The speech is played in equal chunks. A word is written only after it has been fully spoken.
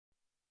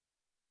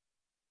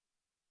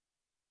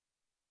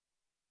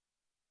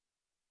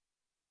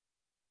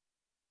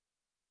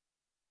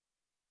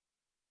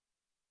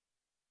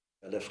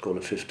I left school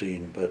at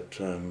 15, but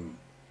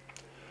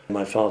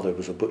my father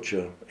was a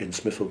butcher in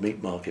Smithfield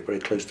Meat Market, very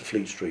close to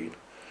Fleet Street.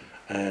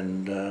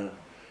 And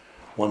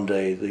one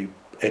day the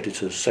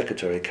editor's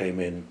secretary came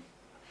in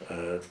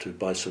to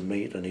buy some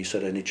meat, and he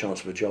said, "Any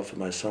chance of a job for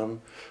my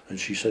son?" And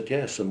she said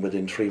yes, and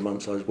within 3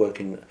 months I was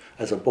working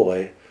as a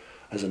boy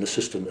as an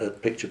assistant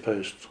at Picture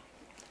Post.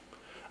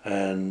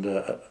 And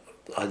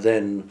I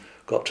then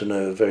got to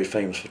know a very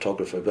famous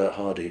photographer, Bert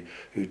Hardy,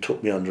 who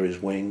took me under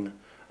his wing,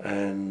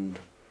 and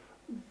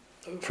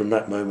from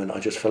that moment I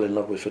just fell in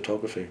love with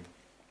photography.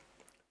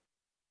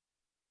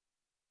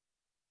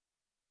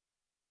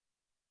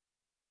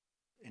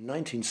 In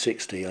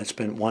 1960 I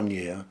spent 1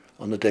 year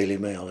on the Daily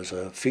Mail as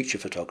a feature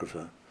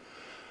photographer,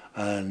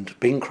 and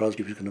Bing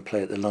Crosby was going to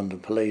play at the London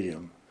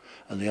Palladium,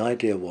 and the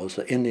idea was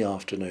that in the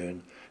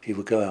afternoon he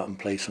would go out and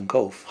play some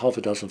golf. Half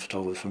a dozen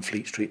photographers from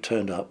Fleet Street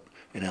turned up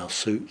in our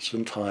suits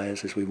and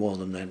ties as we wore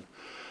them then,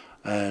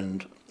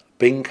 and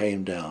Bing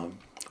came down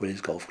with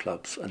his golf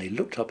clubs and he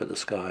looked up at the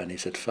sky and he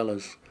said,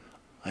 "Fellas,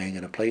 I ain't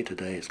going to play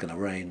today, it's going to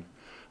rain."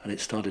 And it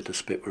started to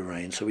spit with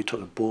rain, so we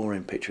took a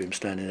boring picture of him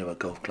standing there with a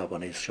golf club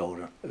on his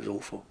shoulder. It was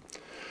awful.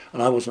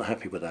 And I wasn't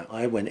happy with that.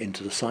 I went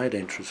into the side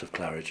entrance of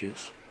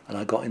Claridge's and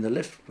I got in the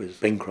lift with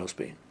Bing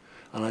Crosby.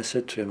 And I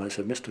said to him, I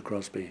said, "Mr.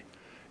 Crosby,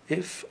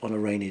 if on a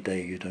rainy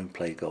day you don't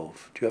play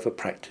golf, do you ever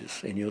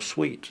practice in your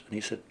suite?" And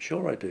he said,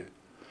 "Sure I do."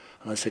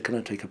 And I said, "Can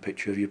I take a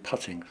picture of you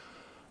putting?"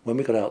 When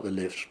we got out the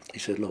lift, he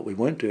said, "Look, we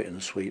won't do it in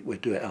the suite, we'll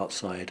do it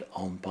outside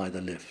by the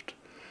lift."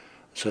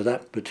 So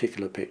that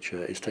particular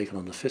picture is taken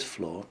on the 5th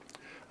floor,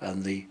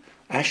 and the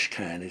ash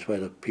can is where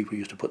the people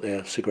used to put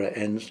their cigarette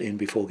ends in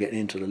before getting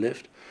into the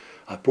lift.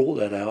 I brought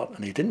that out,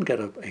 and he didn't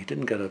get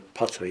a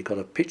putter, he got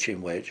a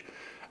pitching wedge,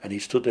 and he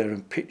stood there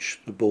and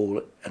pitched the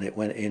ball, and it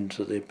went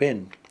into the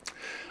bin.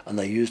 And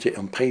they used it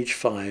on page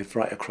 5,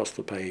 right across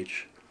the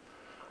page.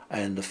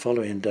 And the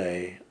following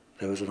day,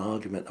 there was an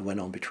argument that went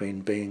on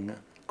between Bing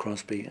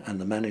Crosby and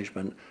the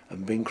management,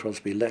 and Bing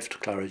Crosby left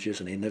Claridge's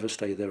and he never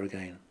stayed there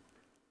again.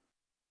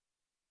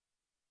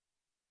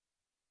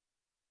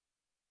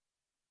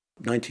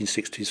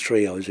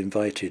 1963, I was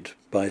invited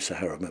by Sir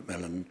Harold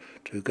Macmillan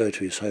to go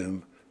to his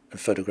home and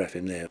photograph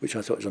him there, which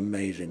I thought was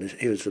amazing.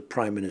 He was the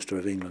Prime Minister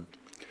of England.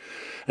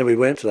 And we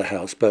went to the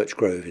house, Birch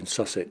Grove in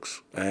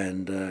Sussex,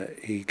 and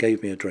he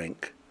gave me a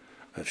drink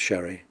of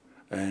sherry,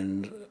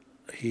 and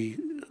he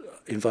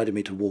invited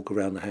me to walk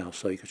around the house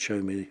so he could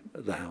show me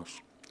the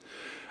house.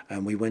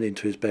 And we went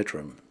into his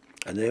bedroom,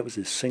 and there was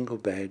his single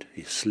bed,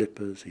 his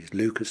slippers, his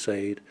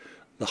Lucasade,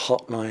 the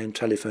hotline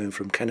telephone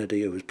from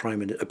Kennedy, who was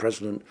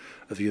President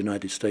of the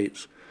United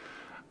States.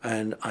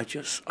 And I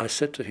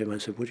said to him, I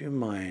said, "Would you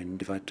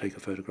mind if I take a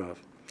photograph?"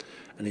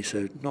 And he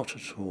said, "Not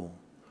at all."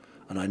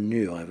 And I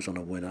knew I was on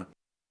a winner.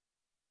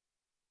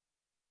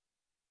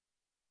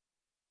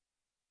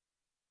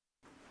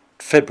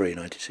 February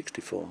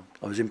 1964,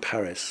 I was in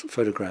Paris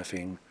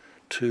photographing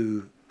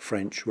 2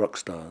 French rock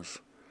stars,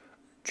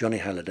 Johnny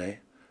Hallyday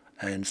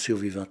and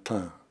Sylvie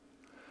Vartan.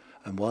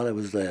 And while I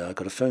was there, I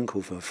got a phone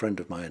call from a friend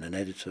of mine, an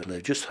editor.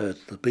 They'd just heard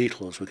the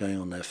Beatles were going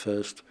on their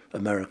first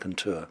American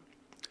tour.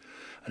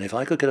 And if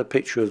I could get a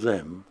picture of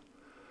them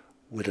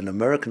with an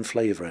American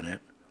flavour in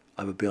it,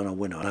 I would be on a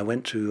winner. And I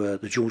went to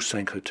the George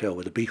Sank Hotel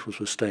where the Beatles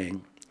were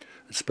staying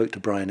and spoke to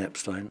Brian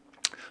Epstein.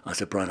 I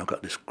said, "Brian, I've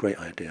got this great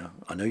idea.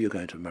 I know you're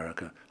going to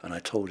America." And I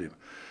told him,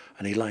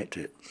 and he liked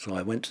it. So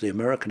I went to the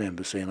American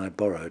embassy and I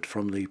borrowed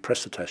from the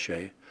press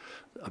attaché,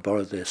 I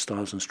borrowed their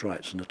Stars and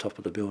Stripes on the top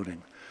of the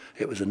building.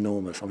 It was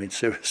enormous, I mean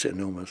seriously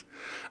enormous.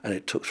 And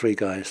it took 3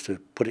 guys to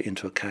put it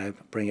into a cab,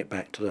 bring it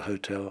back to the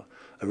hotel,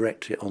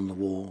 erect it on the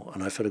wall,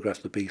 and I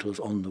photographed the Beatles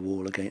on the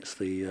wall against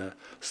the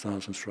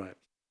Stars and Stripes.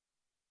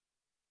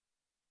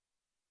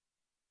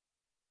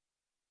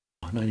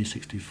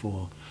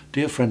 1964.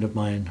 Dear friend of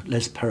mine,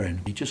 Les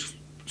Perrin, he just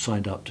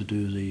signed up to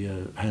do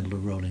the handle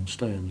of Rolling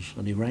Stones,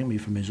 and he rang me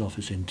from his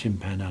office in Tin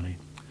Pan Alley,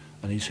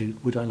 and he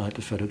said, "Would I like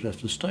to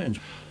photograph the Stones?"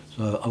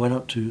 So I went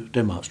up to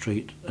Denmark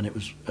Street, and it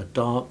was a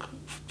dark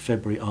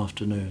February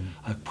afternoon.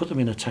 I put them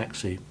in a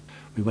taxi.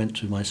 We went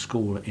to my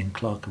school in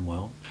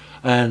Clerkenwell,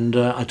 and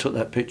I took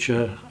that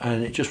picture,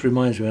 and it just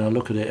reminds me, when I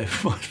look at it,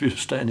 it reminds me of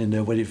standing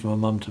there waiting for my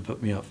mum to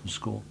put me up from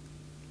school.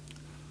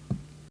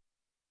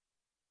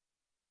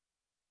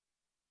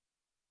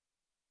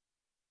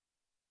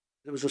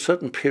 There was a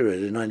certain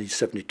period in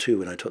 1972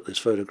 when I took this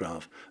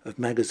photograph of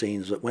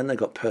magazines that when they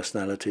got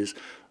personalities,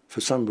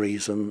 for some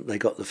reason they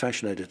got the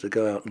fashion editor to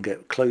go out and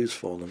get clothes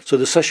for them. So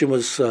the session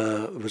was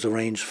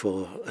arranged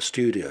for a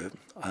studio,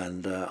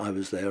 and I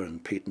was there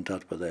and Pete and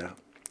Dud were there,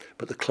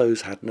 but the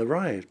clothes hadn't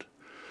arrived.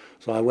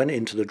 So I went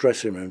into the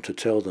dressing room to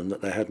tell them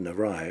that they hadn't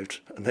arrived,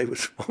 and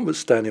one was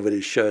standing with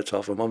his shirt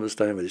off and one was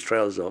standing with his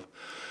trousers off.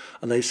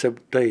 And they said,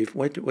 "Dave,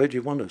 where do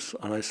you want us?"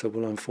 And I said,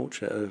 "Well,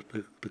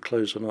 unfortunately, the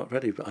clothes are not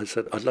ready." But I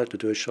said, "I'd like to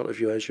do a shot of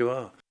you as you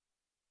are."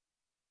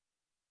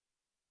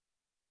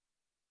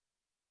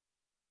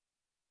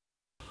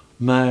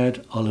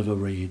 Mad Oliver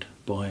Reed,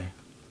 boy.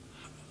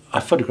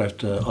 I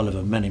photographed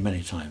Oliver many,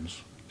 many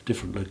times,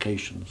 different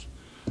locations.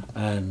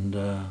 And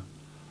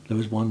There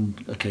was one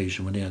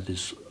occasion when he had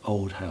this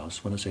old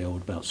house, when I say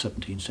old, about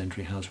 17th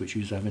century house, which he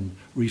was having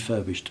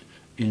refurbished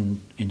in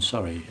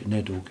Surrey,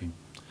 near Dorking.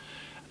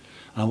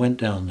 I went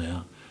down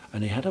there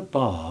and he had a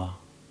bar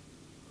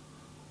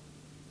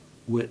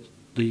with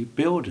the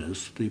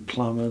builders, the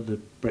plumber, the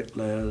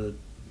bricklayer, the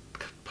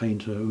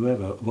painter,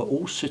 whoever, were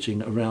all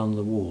sitting around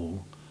the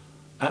wall,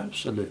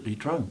 absolutely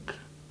drunk.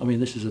 I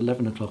mean, this is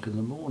 11 o'clock in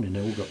the morning,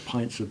 they all got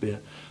pints of beer.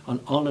 And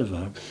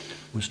Oliver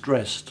was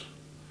dressed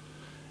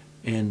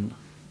in,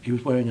 he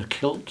was wearing a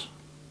kilt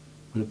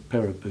with a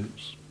pair of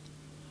boots.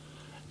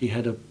 He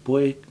had a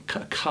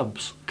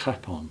Cubs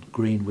cap on,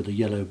 green with a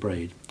yellow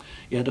braid.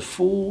 He had a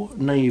full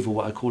navel,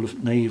 what I call a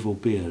navel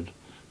beard,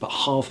 but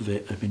half of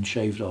it had been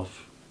shaved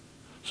off.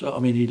 So, I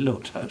mean, he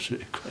looked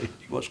absolutely crazy.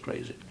 He was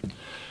crazy.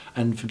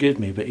 And forgive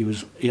me, but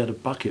he had a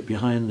bucket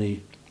behind the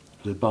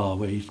bar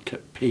where he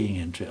kept peeing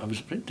into it. It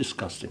was a bit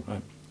disgusting,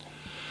 right?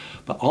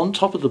 But on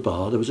top of the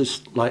bar, there was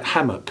this, like,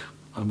 hammock,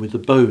 and with the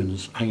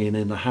bones hanging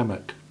in the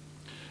hammock.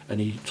 And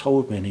he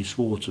told me, and he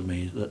swore to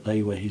me, that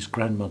they were his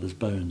grandmother's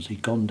bones.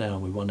 He'd gone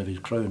down with one of his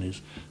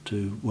cronies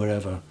to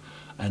wherever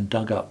and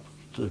dug up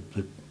the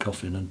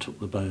coffin and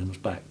took the bones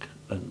back.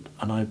 And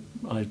I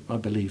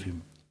believe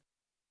him.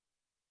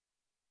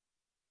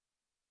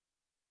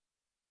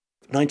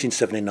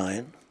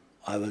 1979,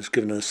 I was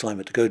given an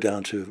assignment to go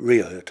down to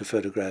Rio to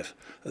photograph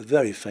a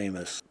very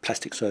famous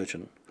plastic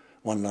surgeon.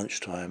 One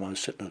lunchtime, I was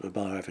sitting at the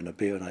bar having a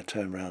beer, and I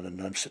turned around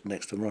and I'm sitting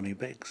next to Ronnie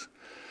Biggs,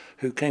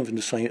 who came from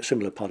the same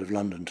similar part of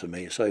London to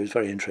me, so he was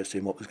very interested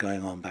in what was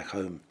going on back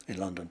home in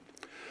London.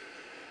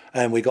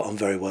 And we got on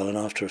very well, and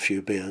after a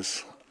few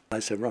beers, I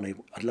said, Ronnie,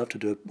 I'd love to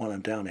do, while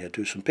I'm down here,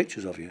 do some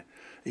pictures of you.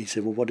 He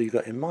said, well, what have you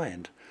got in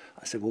mind?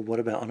 I said, well, what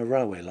about on a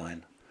railway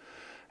line?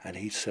 And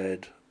he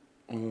said,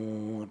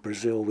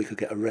 Brazil, we could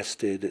get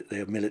arrested,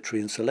 there are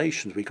military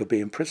installations, we could be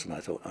in prison.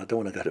 I thought, I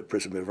don't want to go to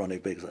prison with Ronnie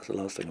Biggs, that's the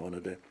last thing I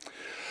want to do.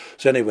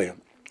 So anyway,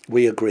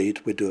 we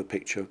agreed we'd do a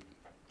picture.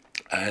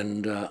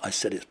 And I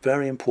said, it's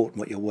very important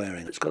what you're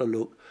wearing. It's got to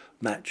look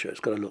macho,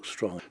 it's got to look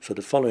strong. So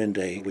the following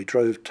day, we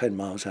drove 10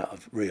 miles out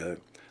of Rio,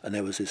 and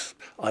there was this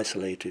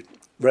isolated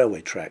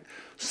railway track.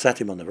 Sat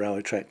him on the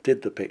railway track,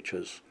 did the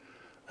pictures,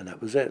 and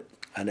that was it.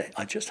 And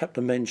I just have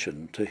to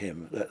mention to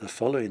him that the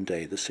following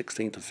day, the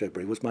 16th of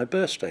February, was my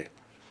birthday.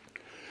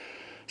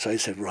 So he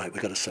said, right,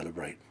 we've got to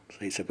celebrate. So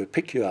he said, we'll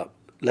pick you up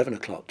 11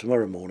 o'clock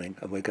tomorrow morning,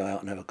 and we'll go out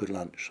and have a good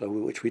lunch, so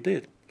which we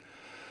did.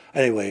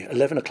 Anyway,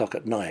 11 o'clock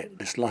at night,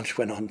 this lunch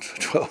went on for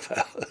 12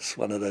 hours,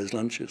 one of those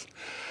lunches.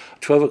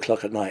 12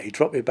 o'clock at night, he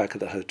dropped me back at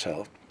the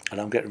hotel,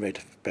 and I'm getting ready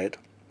for bed,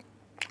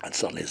 and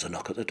suddenly there's a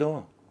knock at the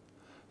door.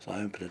 So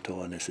I opened the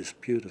door, and there's this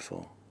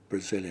beautiful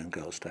Brazilian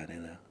girl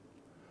standing there.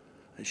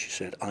 And she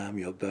said, I am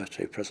your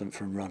birthday present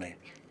from Ronnie.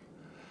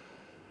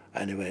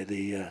 Anyway,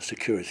 the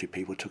security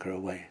people took her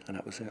away, and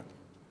that was it.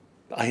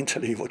 But I ain't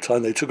telling you what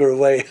time they took her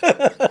away.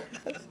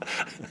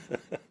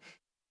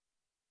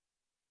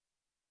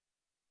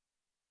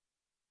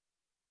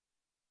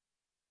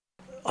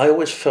 I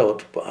always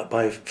felt,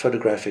 by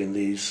photographing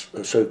these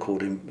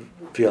so-called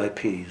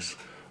VIPs,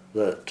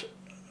 that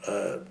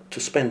to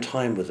spend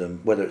time with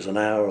them, whether it's an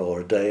hour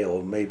or a day,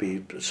 or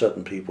maybe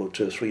certain people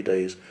 2 or 3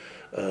 days,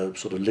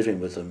 sort of living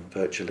with them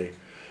virtually,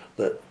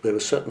 that there were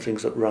certain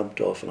things that rubbed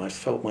off, and I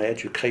felt my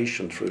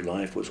education through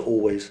life was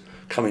always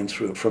coming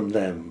through from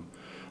them.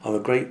 I'm a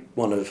great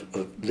one of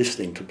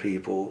listening to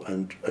people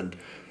and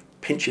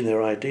pinching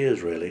their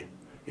ideas, really.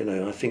 You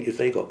know, I think if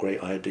they got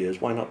great ideas,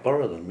 why not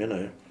borrow them, you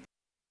know?